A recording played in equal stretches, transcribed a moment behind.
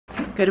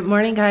Good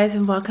morning, guys,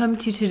 and welcome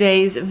to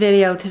today's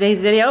video. Today's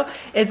video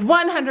is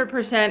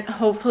 100%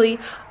 hopefully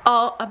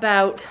all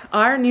about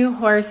our new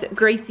horse,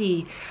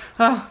 Gracie.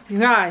 Oh, you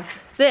guys,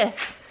 this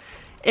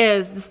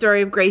is the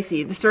story of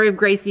Gracie. The story of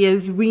Gracie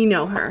as we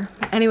know her.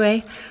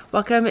 Anyway,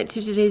 welcome to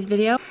today's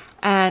video,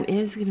 and it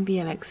is going to be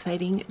an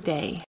exciting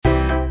day.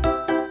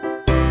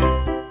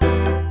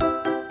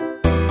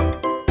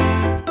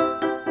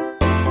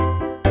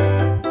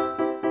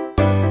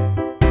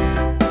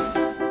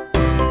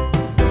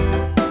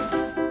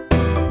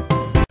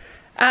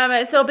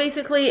 So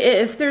basically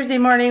it is Thursday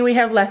morning. We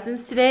have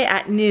lessons today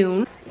at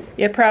noon.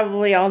 You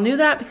probably all knew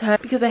that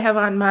because I have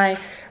on my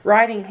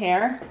riding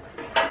hair.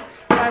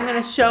 I'm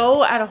gonna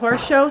show at a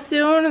horse show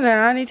soon, and then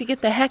I need to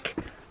get the heck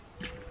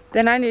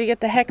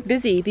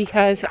busy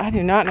because I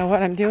do not know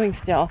what I'm doing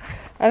still.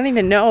 I don't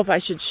even know if I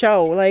should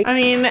show. Like, I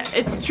mean,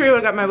 it's true,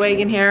 I got my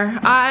wagon here.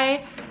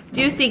 I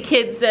do see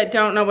kids that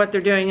don't know what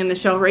they're doing in the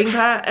show ring,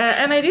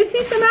 and I do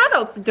see some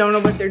adults that don't know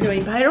what they're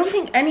doing, but I don't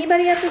think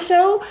anybody at the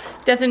show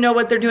doesn't know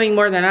what they're doing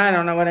more than I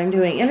don't know what I'm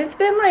doing. And it's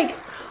been like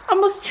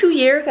almost 2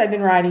 years I've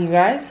been riding, you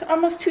guys.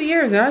 Almost 2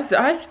 years, and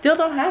I still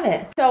don't have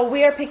it. So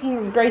we are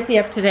picking Gracie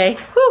up today.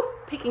 Whew,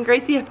 picking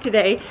Gracie up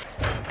today.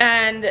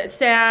 And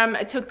Sam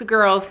took the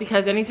girls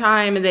because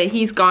anytime that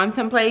he's gone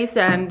someplace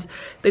and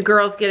the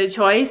girls get a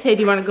choice, hey,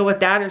 do you want to go with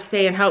Dad or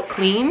stay and help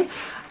clean?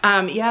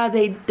 Yeah,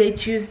 they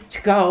choose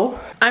to go.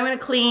 I'm gonna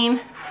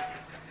clean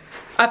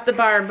up the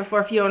barn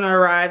before Fiona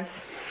arrives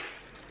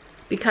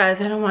because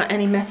I don't want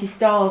any messy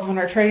stalls when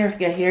our trainers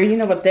get here. You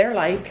know what they're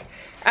like.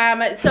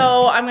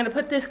 So I'm gonna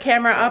put this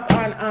camera up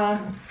on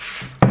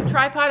a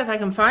tripod if I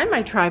can find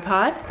my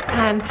tripod,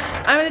 and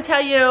I'm gonna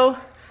tell you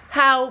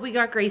how we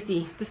got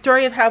Gracie, the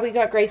story of how we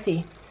got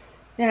Gracie.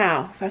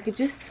 Now, if I could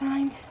just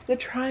find the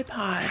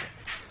tripod.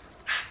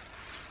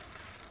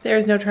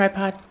 There's no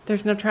tripod.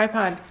 There's no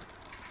tripod.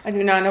 I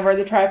do not know where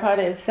the tripod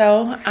is,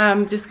 so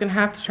I'm just gonna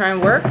have to try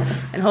and work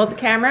and hold the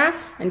camera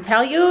and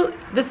tell you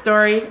the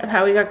story of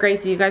how we got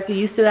Gracie. You guys are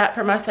used to that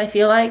from us, I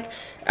feel like,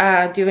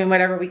 doing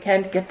whatever we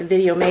can to get the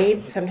video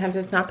made. Sometimes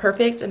it's not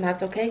perfect, and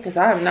that's okay, because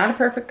I'm not a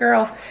perfect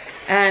girl,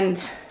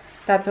 and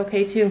that's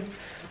okay too.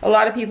 A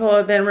lot of people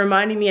have been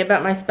reminding me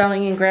about my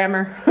spelling and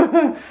grammar,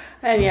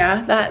 and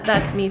yeah,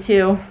 that's me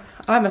too.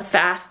 I'm a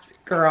fast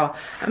girl.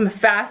 I'm a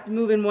fast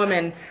moving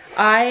woman.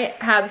 I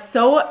have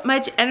so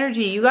much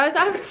energy. You guys,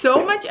 I have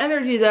so much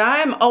energy that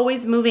I am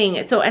always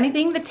moving. So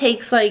anything that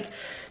takes like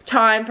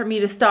time for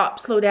me to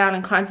stop, slow down,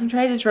 and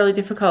concentrate is really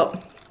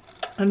difficult.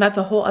 And that's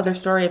a whole other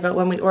story about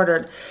when we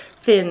ordered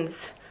Finn's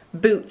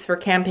boots for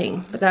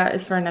camping, but that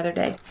is for another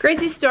day.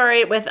 Gracie's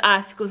story with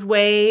us goes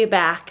way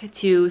back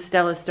to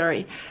Stella's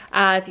story.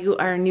 If you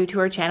are new to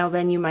our channel,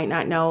 then you might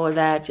not know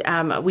that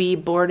we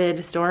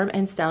boarded Storm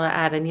and Stella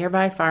at a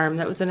nearby farm.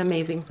 That was an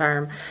amazing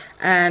farm,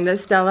 and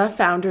Stella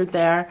foundered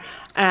there,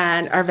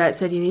 and our vet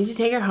said, you need to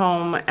take her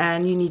home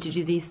and you need to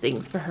do these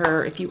things for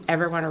her if you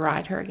ever want to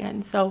ride her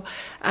again. So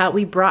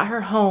we brought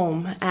her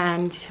home,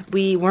 and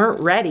we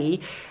weren't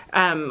ready.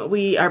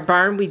 Our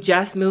barn, we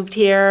just moved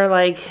here,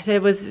 like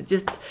it was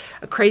just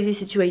a crazy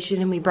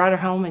situation, and we brought her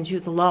home and she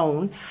was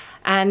alone,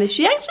 and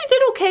she actually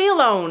did okay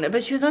alone,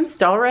 but she was on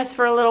stall rest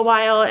for a little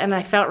while, and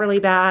I felt really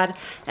bad,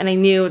 and I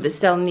knew that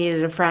Stella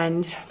needed a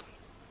friend.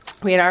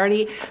 We had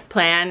already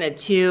planned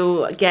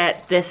to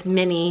get this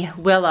mini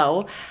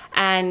Willow,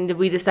 and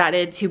we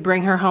decided to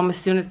bring her home as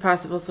soon as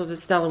possible so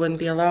that Stella wouldn't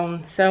be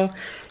alone. So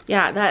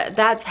yeah,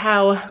 that's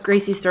how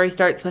Gracie's story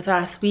starts with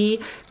us.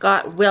 We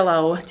got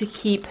Willow to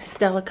keep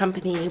Stella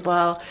company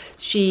while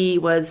she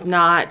was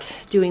not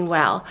doing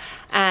well.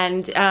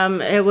 And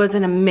it was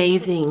an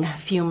amazing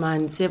few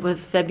months. It was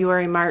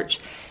February, March,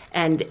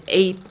 and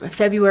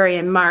February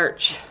and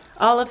March.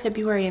 All of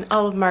February and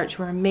all of March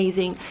were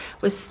amazing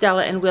with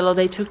Stella and Willow.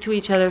 They took to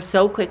each other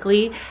so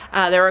quickly.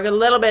 There were a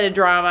little bit of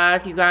drama,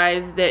 if you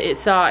guys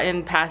saw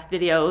in past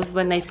videos,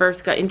 when they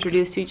first got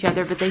introduced to each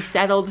other, but they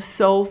settled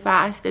so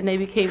fast and they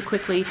became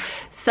quickly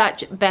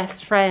such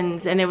best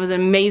friends, and it was an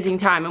amazing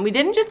time. And we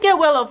didn't just get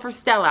Willow for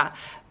Stella,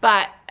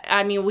 but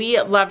I mean,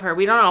 we love her.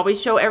 We don't always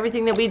show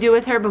everything that we do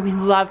with her, but we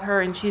love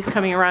her, and she's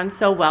coming around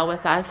so well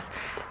with us.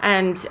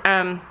 And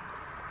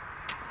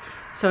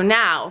so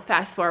now,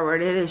 fast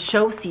forward, it is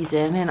show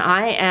season, and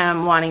I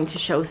am wanting to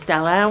show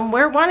Stella, and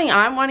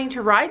I'm wanting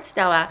to ride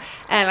Stella,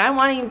 and I'm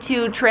wanting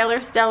to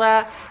trailer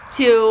Stella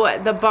to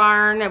the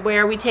barn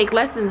where we take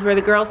lessons, where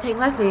the girls take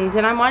lessons,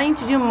 and I'm wanting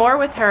to do more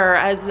with her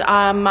as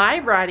my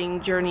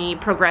riding journey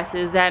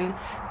progresses, and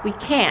we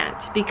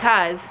can't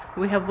because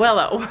we have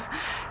Willow.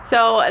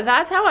 So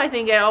that's how I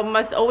think it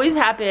must always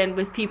happen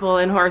with people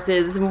and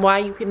horses, and why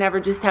you can never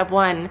just have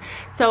one.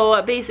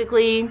 So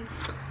basically,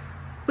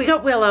 we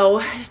got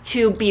Willow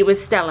to be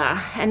with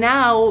Stella, and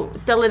now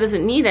Stella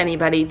doesn't need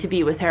anybody to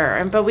be with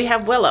her, but we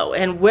have Willow,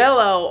 and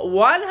Willow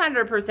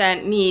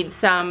 100% needs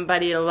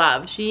somebody to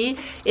love. She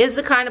is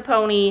the kind of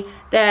pony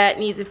that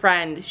needs a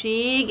friend.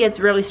 She gets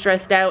really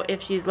stressed out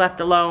if she's left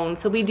alone,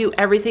 so we do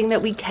everything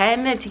that we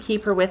can to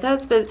keep her with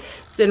us, but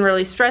It's been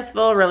really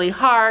stressful, really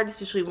hard,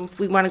 especially when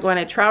we want to go on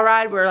a trail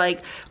ride. We're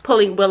like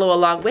pulling Willow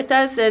along with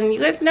us, and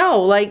you guys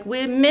know, like, we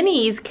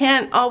minis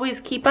can't always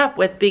keep up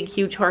with big,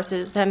 huge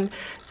horses, and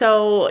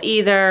so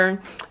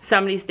either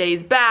somebody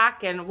stays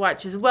back and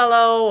watches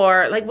Willow,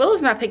 or like,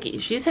 Willow's not picky.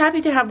 She's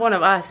happy to have one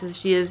of us as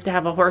she is to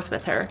have a horse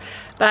with her.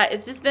 But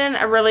it's just been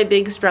a really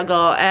big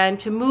struggle, and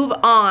to move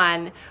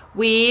on,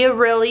 we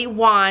really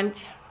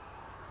want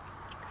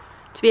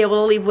to be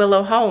able to leave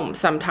Willow home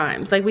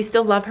sometimes. Like, we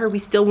still love her, we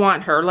still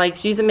want her, like,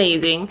 she's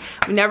amazing,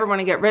 we never want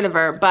to get rid of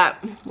her, but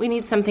we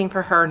need something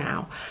for her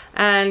now.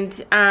 And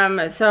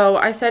so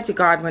I said to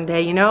God one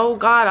day, you know,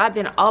 God, I've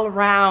been all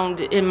around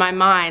in my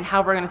mind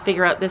how we're going to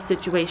figure out this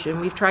situation.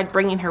 We've tried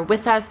bringing her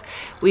with us,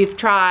 we've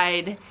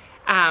tried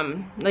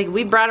like,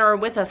 we brought her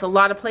with us a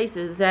lot of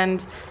places,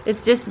 and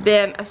it's just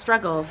been a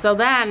struggle. So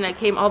then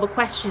came all the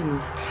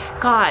questions.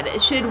 God,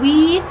 should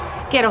we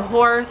get a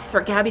horse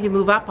for Gabby to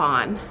move up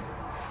on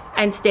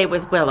and stay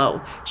with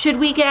Willow? Should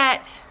we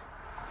get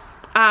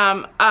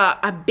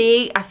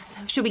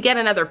should we get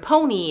another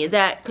pony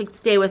that could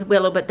stay with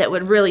Willow, but that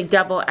would really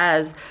double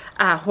as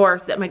a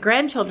horse that my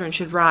grandchildren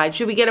should ride?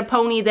 Should we get a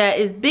pony that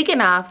is big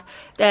enough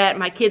that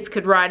my kids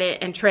could ride it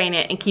and train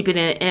it and keep it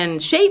in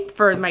shape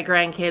for my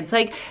grandkids?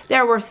 Like,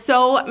 there were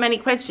so many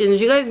questions.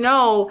 You guys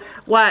know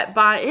what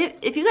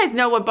if you guys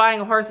know what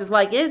buying a horse is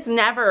like, it's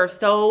never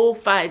so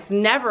fun. It's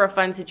never a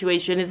fun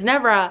situation. It's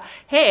never a,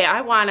 hey, I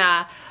want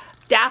a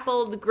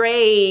dappled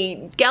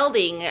gray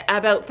gelding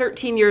about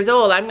 13 years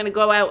old, I'm gonna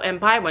go out and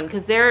buy one,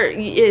 because they're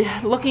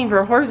looking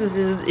for horses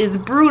is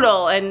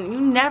brutal, and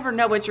you never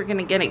know what you're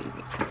gonna get. You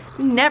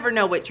never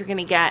know what you're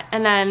gonna get,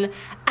 and then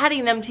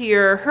adding them to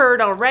your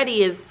herd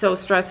already is so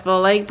stressful.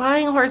 Like,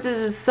 buying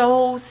horses is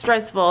so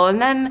stressful,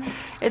 and then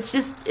it's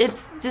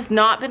just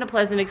not been a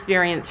pleasant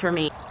experience for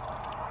me.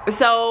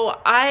 So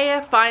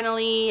I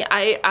finally,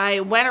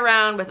 I went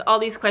around with all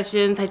these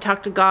questions. I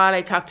talked to God,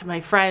 I talked to my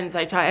friends,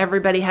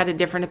 everybody had a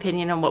different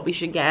opinion on what we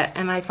should get.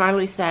 And I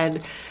finally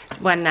said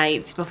one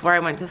night before I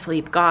went to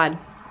sleep, God,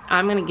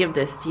 I'm gonna give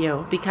this to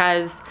you,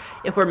 because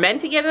if we're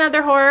meant to get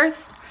another horse,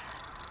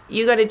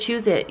 you got to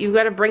choose it. You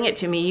got to bring it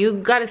to me. You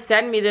got to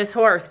send me this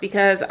horse,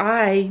 because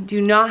I do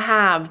not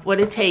have what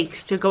it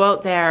takes to go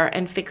out there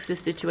and fix this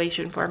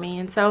situation for me.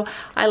 And so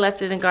I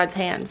left it in God's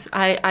hands.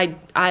 I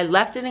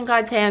left it in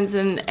God's hands,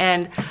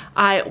 and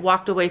I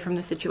walked away from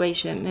the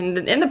situation.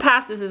 And in the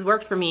past, this has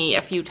worked for me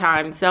a few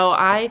times. So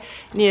I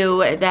knew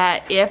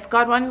that if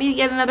God wanted me to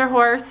get another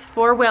horse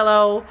for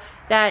Willow,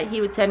 that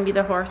he would send me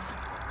the horse.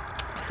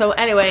 So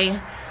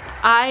anyway,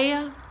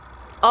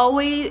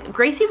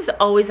 Gracie was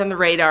always on the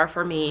radar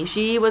for me.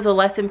 She was a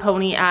lesson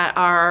pony at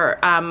our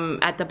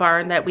at the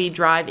barn that we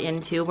drive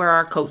into, where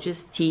our coaches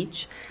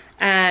teach,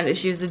 and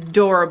she's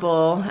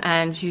adorable,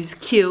 and she's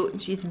cute,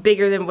 and she's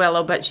bigger than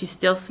Willow, but she's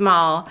still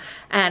small,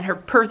 and her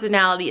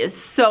personality is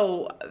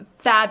so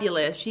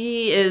fabulous.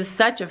 She is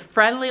such a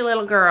friendly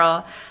little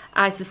girl.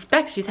 I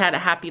suspect she's had a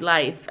happy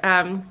life.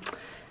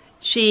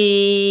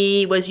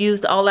 She was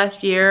used all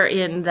last year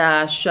in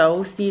the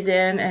show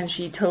season, and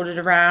she toted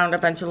around a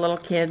bunch of little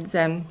kids,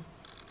 and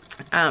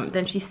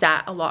then she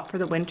sat a lot for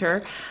the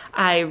winter.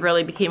 I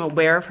really became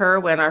aware of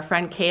her when our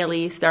friend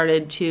Kaylee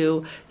started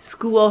to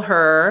school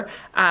her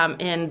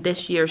in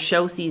this year's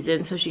show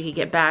season, so she could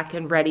get back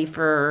and ready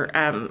for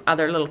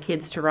other little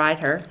kids to ride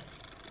her,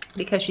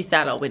 because she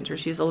sat all winter.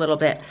 She was a little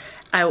bit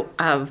out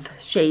of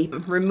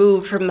shape,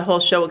 removed from the whole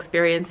show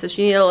experience, so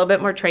she needed a little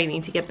bit more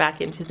training to get back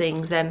into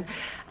things. And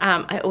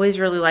I always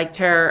really liked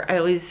her. I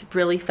always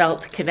really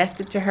felt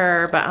connected to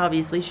her, but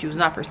obviously she was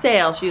not for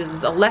sale. She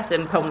was a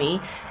lesson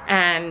pony.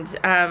 And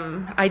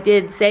I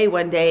did say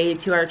one day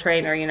to our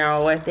trainer, you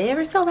know, if they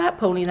ever sell that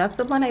pony, that's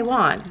the one I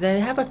want. They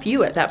have a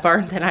few at that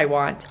barn that I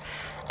want.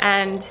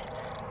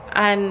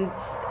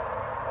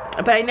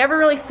 But I never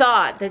really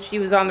thought that she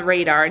was on the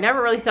radar. I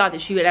never really thought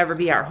that she would ever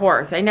be our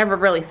horse. I never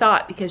really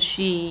thought, because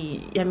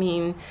she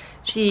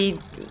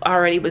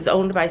already was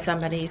owned by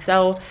somebody.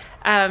 So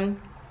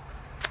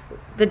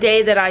the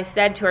day that I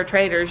said to our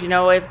traders, you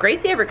know, if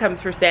Gracie ever comes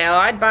for sale,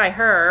 I'd buy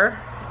her,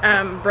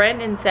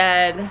 Brandon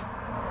said,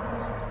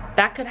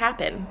 that could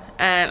happen.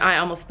 And I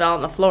almost fell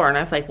on the floor, and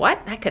I was like,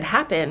 what? That could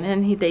happen?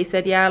 And they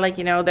said, yeah, like,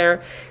 you know,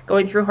 they're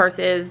going through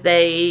horses,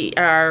 they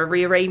are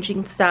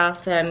rearranging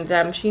stuff,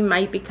 and she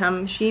might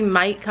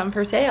come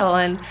for sale.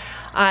 And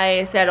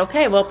I said,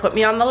 okay, well, put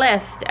me on the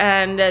list.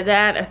 And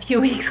then a few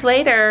weeks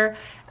later,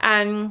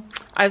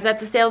 I was at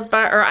the sales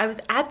bar, or I was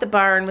at the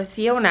barn with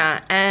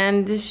Fiona,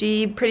 and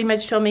she pretty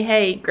much told me,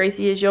 hey,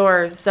 Gracie is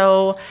yours.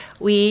 So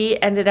we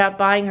ended up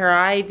buying her.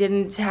 I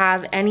didn't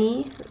have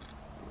any,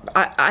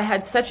 I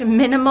had such a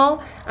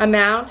minimal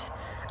amount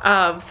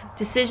of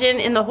decision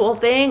in the whole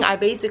thing. I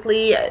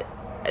basically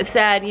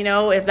said, you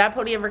know, if that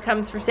pony ever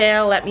comes for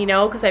sale, let me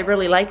know, because I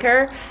really like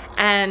her.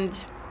 And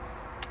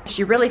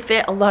she really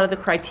fit a lot of the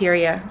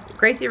criteria.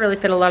 Gracie really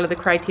fit a lot of the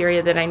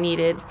criteria that I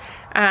needed.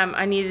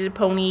 I needed a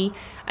pony.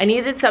 I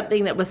needed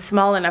something that was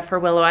small enough for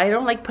Willow. I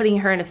don't like putting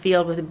her in a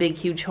field with a big,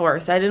 huge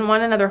horse. I didn't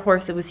want another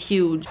horse that was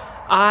huge.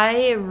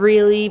 I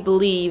really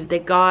believe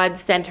that God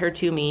sent her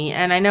to me,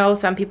 and I know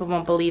some people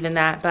won't believe in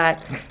that,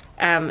 but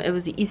it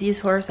was the easiest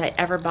horse I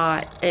ever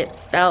bought. It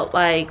felt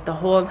like the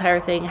whole entire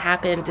thing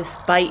happened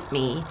despite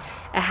me.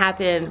 It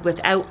happened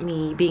without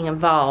me being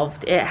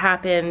involved. It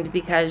happened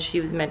because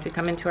she was meant to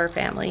come into our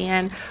family,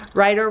 and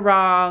right or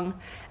wrong,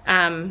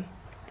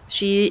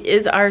 she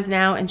is ours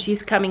now, and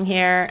she's coming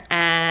here,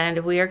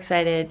 and we are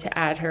excited to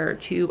add her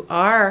to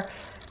our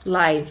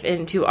life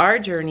and to our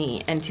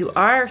journey and to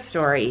our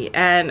story.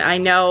 And I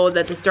know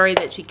that the story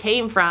that she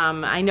came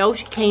from, I know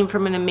she came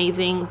from an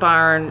amazing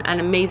barn, an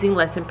amazing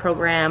lesson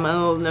program,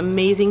 an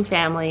amazing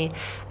family,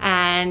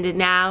 and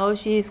now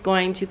she's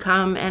going to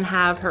come and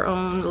have her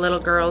own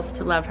little girls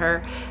to love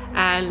her.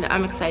 And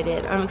I'm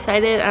excited. I'm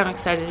excited. I'm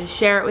excited to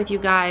share it with you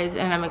guys,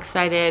 and I'm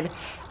excited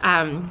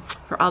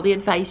for all the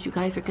advice you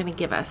guys are going to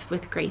give us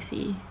with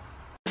Gracie.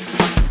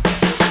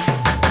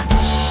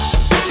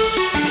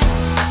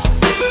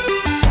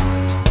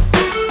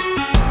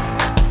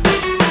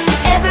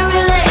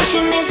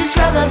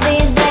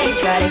 These days,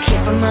 try to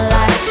keep them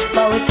alive,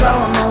 but we throw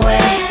them away.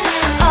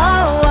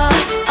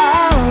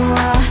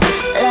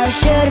 Love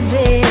should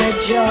be a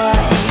joy.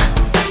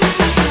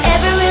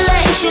 Every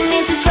relation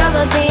needs a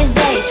struggle these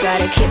days, try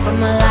to keep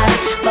them alive,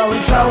 but we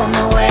throw them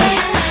away.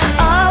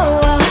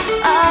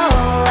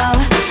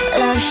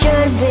 Love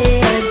should be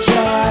a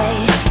joy.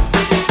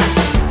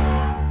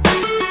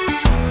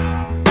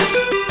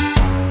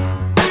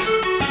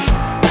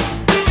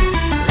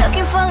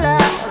 Looking for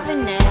love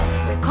in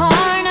every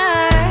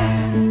corner.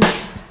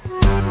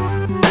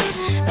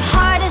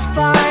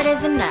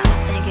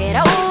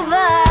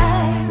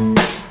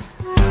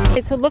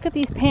 Okay, so look at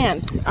these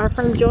pants. Our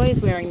friend Joy is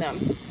wearing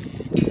them.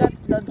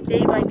 Got the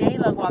Day by Day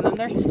logo on them.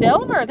 They're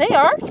silver. They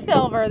are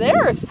silver. They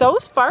are so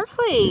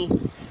sparkly.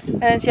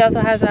 And she also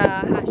has a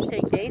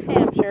hashtag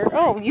DayFam shirt.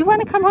 Oh, you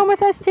want to come home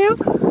with us too?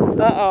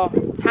 Uh-oh,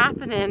 it's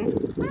happening.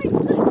 Hi,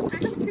 look, I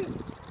have a treat.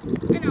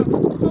 I know.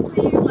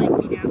 Hopefully you like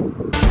me now.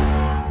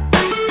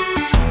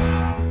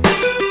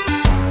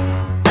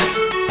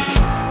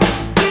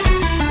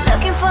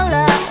 Looking for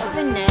love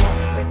in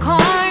every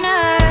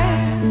corner.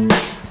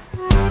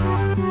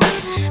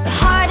 The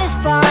hardest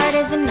part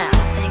is to not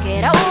think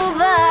it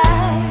over.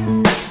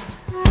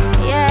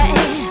 Yeah.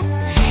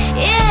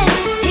 Is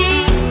he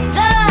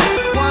the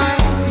one?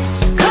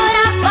 Could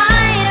I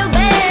find a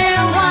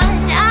better one?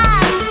 I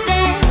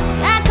think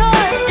I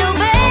could do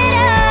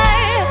better.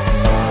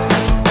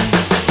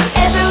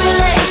 Every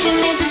relation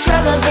needs a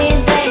struggle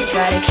these days.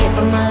 Try to keep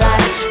them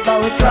alive, but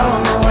we throw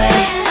them away.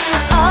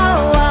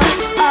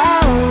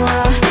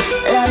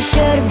 Love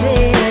should be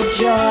a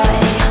joy.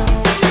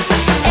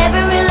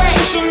 Every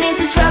relation needs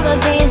a struggle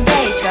these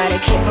days. Try to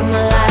keep them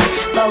alive,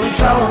 but we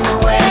throw them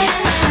away.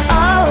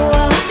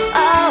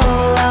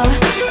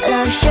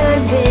 Love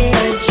should be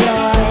a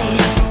joy.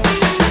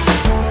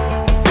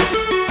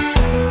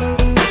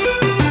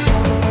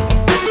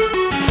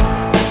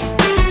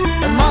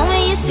 The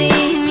moment you see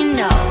him, you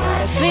know what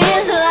it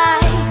feels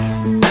like.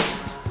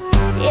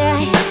 Yeah,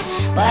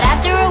 but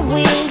after a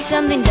week,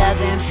 something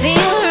doesn't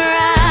feel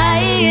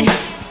right.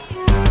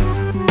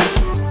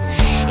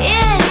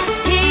 Is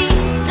he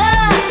the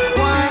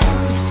one?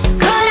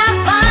 Could I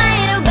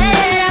find a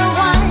better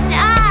one?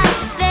 I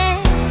think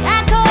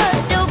I could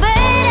do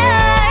better.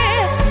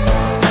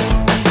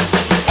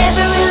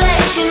 Every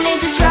relation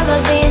needs a struggle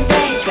these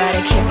days. Try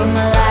to keep them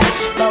alive,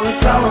 but we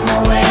throw them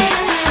away.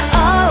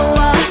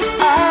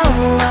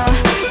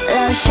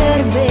 Love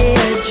should be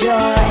a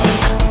joy.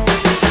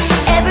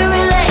 Every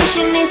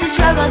relation needs a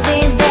struggle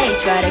these days.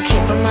 Try to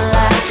keep them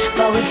alive,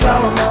 but we throw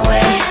them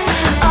away.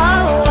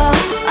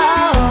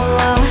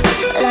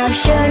 Love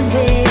should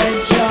be a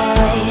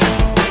joy.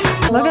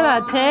 Look at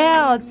that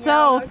tail. It's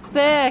so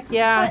thick.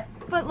 Yeah.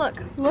 But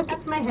look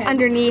at my head.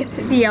 Underneath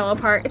the yellow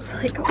part, it's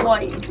like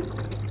white.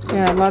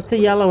 Yeah, lots of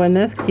yellow in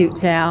this cute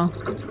tail.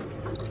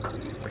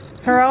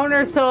 Her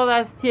owner sold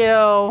us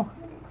to.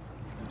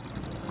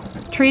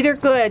 Treat her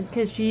good,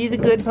 because she's a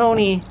good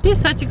pony.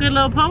 She's such a good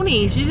little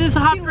pony. She just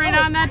hopped right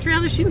on that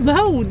trailer. She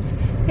loads.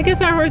 I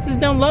guess our horses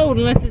don't load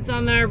unless it's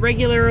on our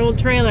regular old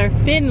trailer.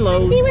 Finn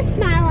loads. He was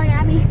smiling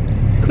at me.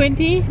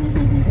 Quinty?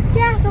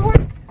 Yeah, the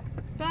horse.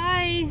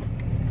 Bye.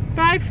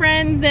 Bye,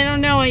 friends. They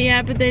don't know it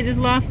yet, but they just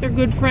lost their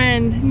good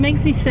friend. It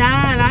makes me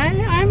sad.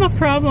 I'm a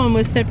problem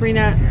with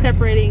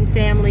separating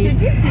families.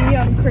 Did you see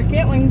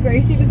Cricket when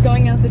Gracie was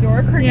going out the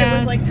door? Cricket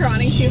was like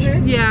trotting to her.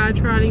 Yeah,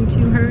 trotting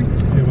to her.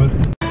 It was.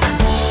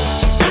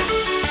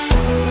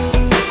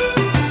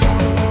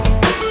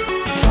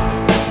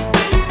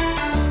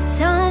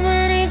 So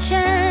many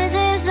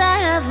chances I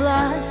have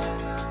lost.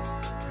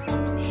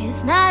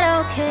 He's not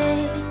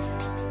okay.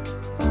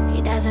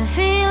 He doesn't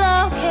feel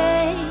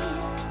okay.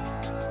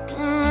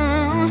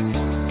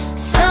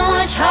 So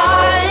much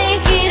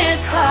heartache in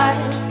his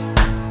cause.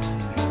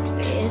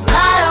 He's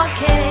not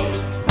okay.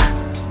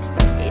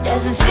 He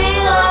doesn't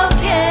feel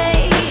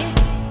okay.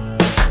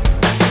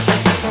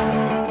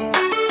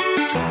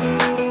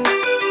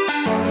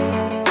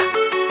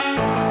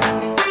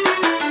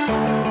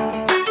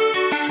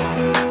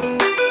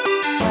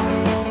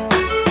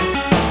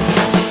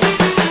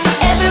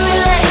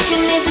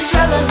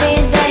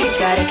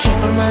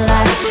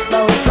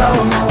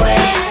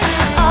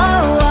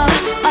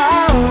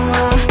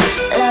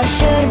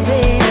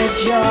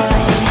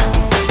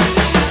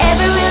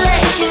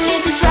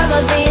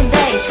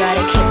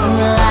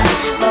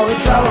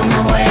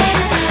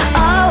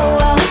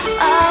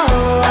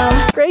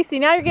 Gracie,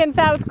 now you're getting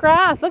fat with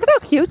grass. Look at how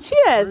cute she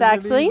is,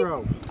 actually.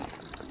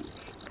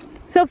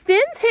 So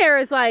Finn's hair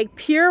is like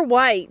pure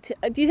white.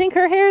 Do you think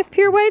her hair is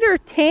pure white or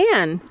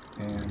tan?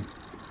 Tan.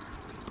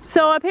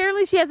 So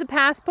apparently she has a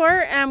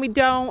passport and we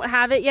don't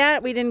have it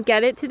yet. We didn't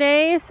get it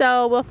today,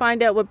 so we'll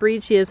find out what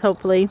breed she is,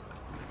 hopefully.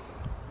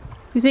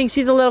 You think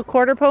she's a little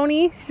quarter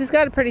pony? She's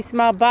got a pretty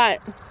small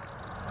butt.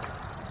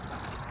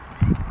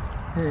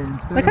 Hey,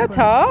 look how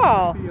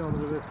tall. Field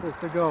where they're supposed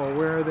to go.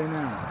 Where are they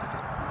now?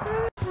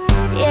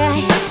 Yeah,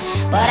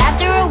 but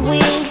after a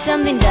week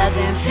something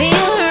doesn't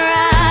feel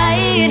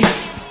right.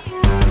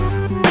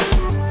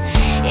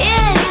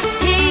 Is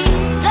he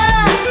the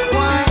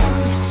one?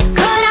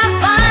 Could I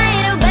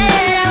find a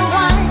better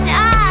one?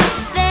 I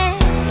think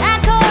I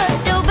could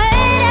do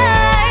better.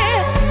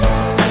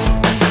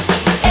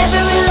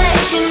 Every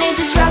relation is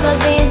a struggle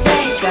these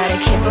days. Try to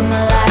keep them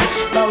alive,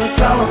 but we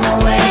throw them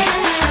away.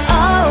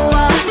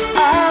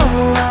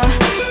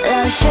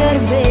 Love should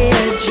be a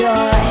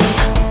joy.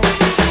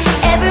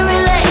 Every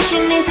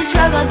relation is a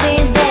struggle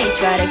these days.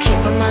 Try to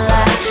keep them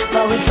alive,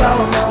 but we throw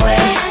them away.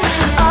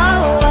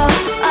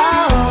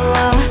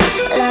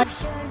 Love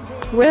should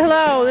be.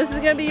 Willow, this is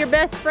gonna be your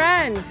best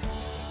friend.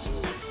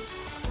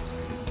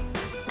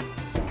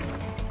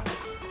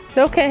 It's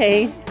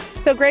okay.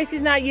 So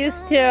Gracie's not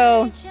used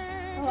to.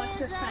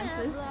 Electric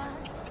fences.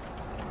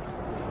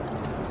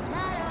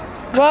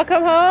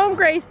 Welcome home,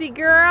 Gracie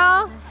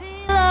girl.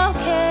 Feel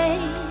okay.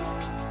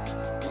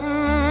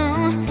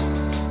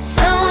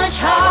 So much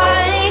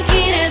heartache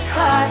it has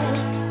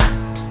caused.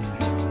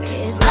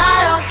 It's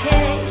not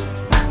okay.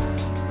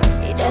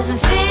 It doesn't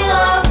feel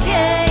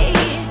okay.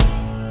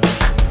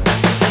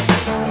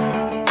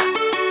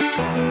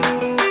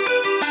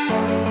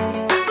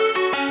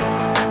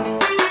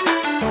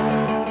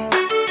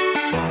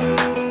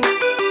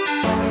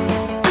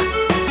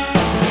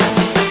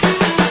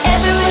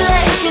 Every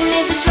relation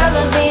is a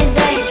struggle these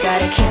days. Try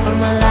to keep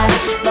them alive,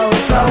 but we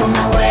throw them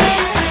away.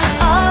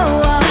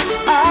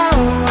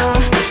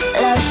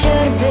 Love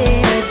should be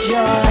a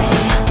joy.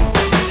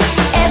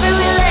 Every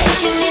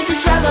relation is a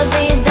struggle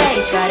these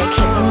days. Try to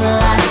keep them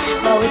alive,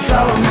 but we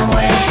throw them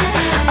away.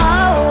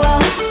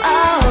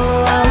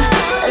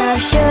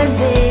 Love should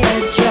be a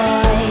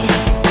joy.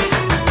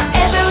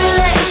 Every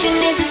relation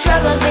is a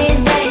struggle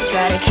these days.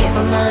 Try to keep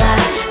them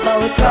alive, but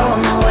we throw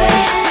them away.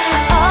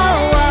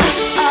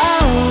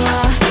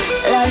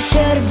 Love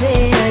should be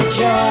a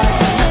joy.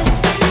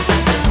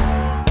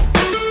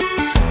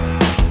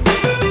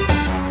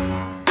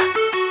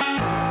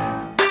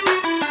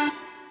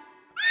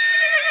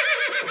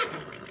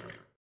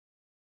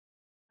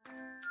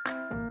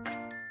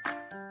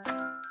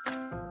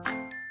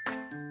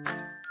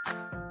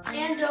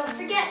 And don't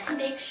forget to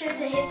make sure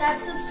to hit that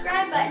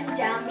subscribe button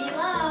down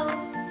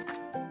below.